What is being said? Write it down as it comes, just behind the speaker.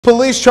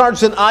Police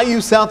charged an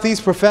IU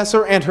Southeast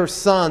professor and her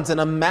sons in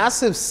a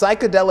massive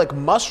psychedelic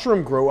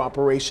mushroom grow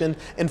operation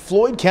in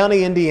Floyd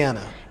County,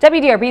 Indiana.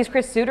 WDRB's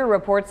Chris Suter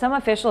reports some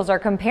officials are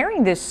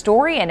comparing this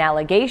story and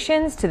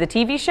allegations to the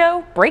TV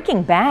show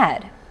Breaking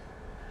Bad.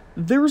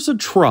 There's a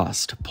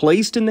trust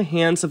placed in the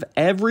hands of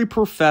every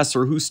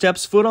professor who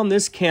steps foot on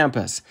this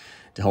campus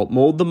to help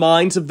mold the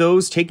minds of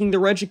those taking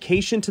their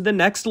education to the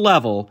next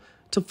level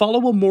to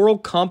follow a moral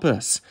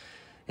compass.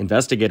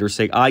 Investigators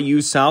say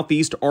IU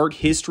Southeast art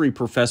history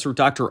professor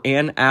Dr.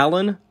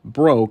 Allen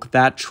broke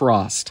that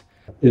trust.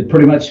 It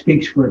pretty much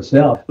speaks for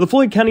itself. The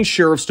Floyd County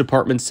Sheriff's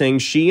Department saying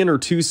she and her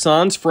two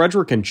sons,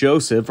 Frederick and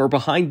Joseph, are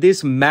behind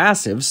this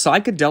massive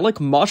psychedelic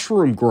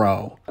mushroom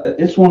grow.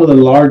 It's one of the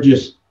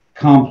largest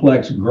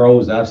complex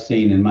grows I've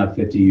seen in my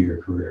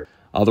 50-year career.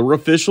 Other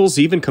officials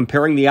even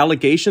comparing the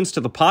allegations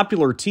to the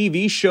popular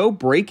TV show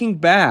Breaking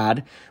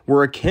Bad,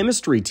 where a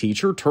chemistry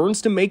teacher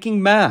turns to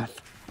making meth.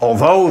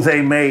 Although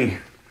they may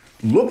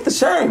look the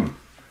same,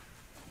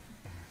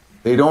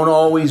 they don't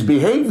always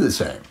behave the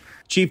same.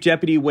 Chief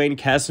Deputy Wayne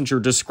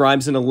Kessinger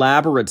describes an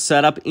elaborate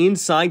setup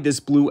inside this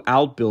blue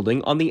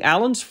outbuilding on the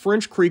Allen's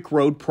French Creek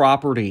Road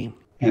property.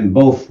 And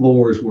both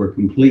floors were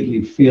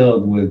completely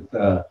filled with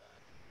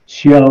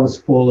shelves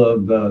full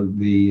of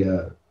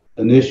the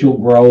initial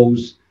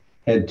grows,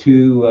 had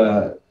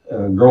two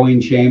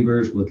growing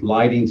chambers with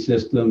lighting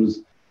systems,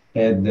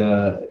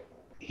 had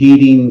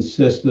heating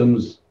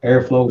systems,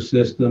 airflow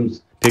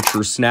systems.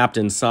 Pictures snapped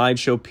inside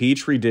show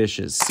petri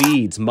dishes,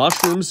 seeds,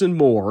 mushrooms, and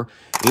more.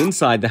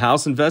 Inside the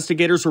house,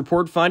 investigators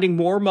report finding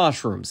more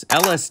mushrooms,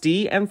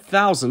 LSD, and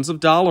thousands of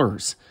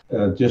dollars.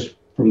 Just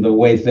from the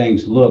way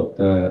things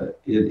looked,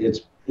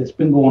 it's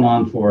been going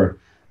on for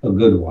a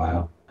good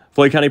while.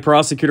 Floyd County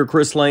Prosecutor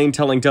Chris Lane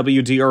telling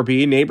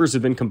WDRB neighbors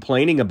have been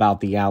complaining about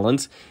the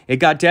Allens. It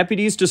got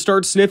deputies to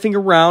start sniffing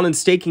around and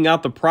staking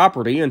out the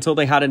property until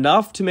they had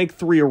enough to make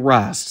 3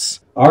 arrests.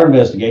 Our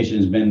investigation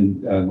has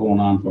been going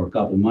on for a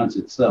couple months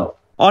itself.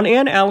 On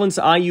Ann Allen's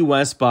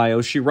IUS bio,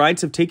 she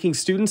writes of taking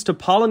students to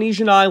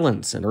Polynesian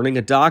Islands and earning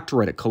a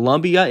doctorate at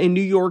Columbia in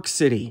New York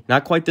City.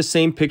 Not quite the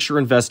same picture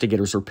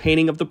investigators are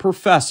painting of the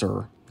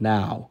professor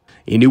now.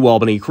 In New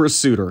Albany, Chris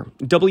Suter,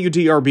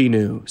 WDRB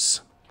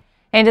News.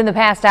 And in the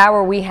past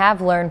hour, we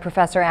have learned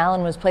Professor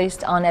Allen was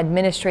placed on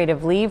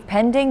administrative leave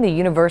pending the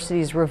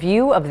university's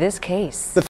review of this case.